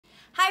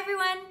Hi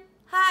everyone.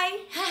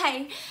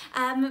 Hi.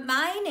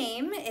 My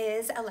name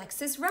is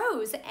Alexis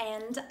Rose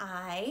and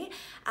I,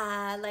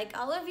 like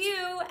all of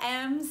you,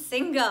 am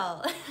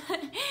single.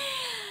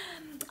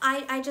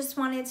 I just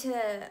wanted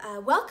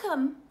to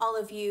welcome all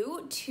of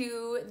you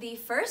to the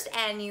first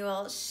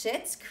annual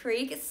Schitt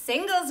Creek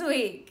Singles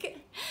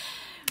Week.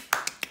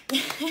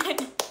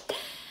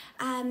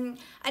 And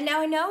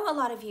now I know a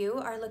lot of you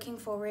are looking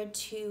forward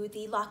to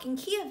the Lock and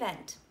Key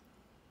event,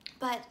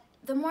 but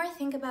the more I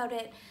think about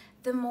it,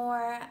 the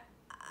more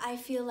I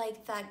feel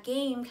like that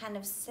game kind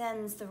of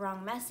sends the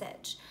wrong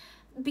message,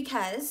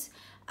 because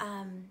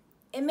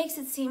it makes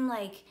it seem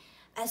like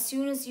as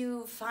soon as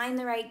you find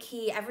the right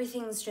key,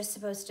 everything's just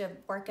supposed to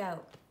work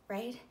out,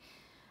 right?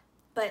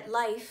 But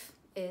life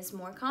is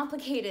more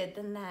complicated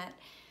than that.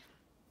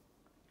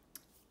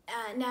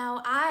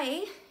 Now,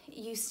 I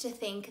used to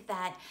think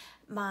that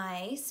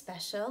my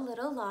special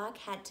little lock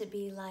had to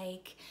be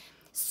like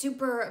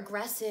super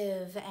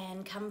aggressive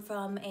and come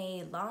from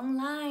a long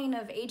line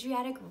of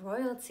Adriatic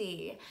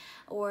royalty,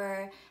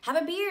 or have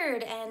a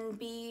beard and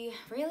be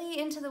really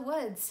into the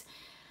woods.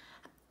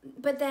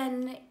 But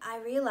then I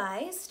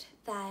realized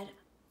that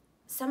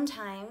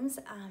sometimes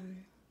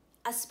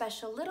a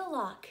special little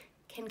lock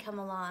can come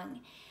along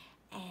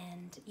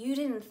and you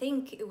didn't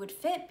think it would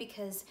fit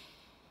because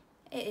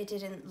it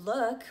didn't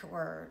look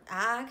or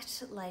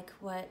act like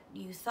what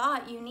you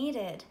thought you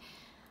needed.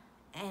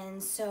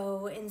 And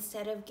so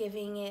instead of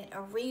giving it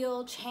a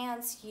real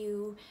chance,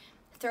 you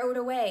throw it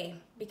away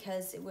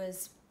because it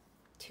was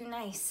too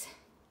nice.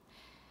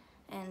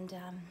 And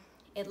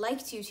it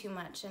liked you too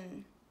much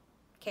and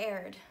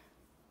cared.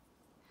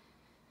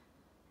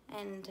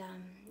 And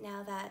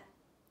now that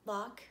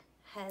lock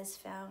has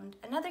found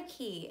another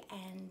key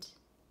and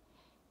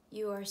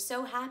you are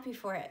so happy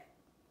for it.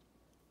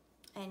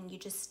 And you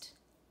just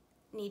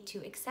need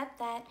to accept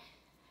that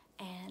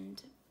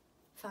and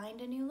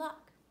find a new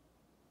lock.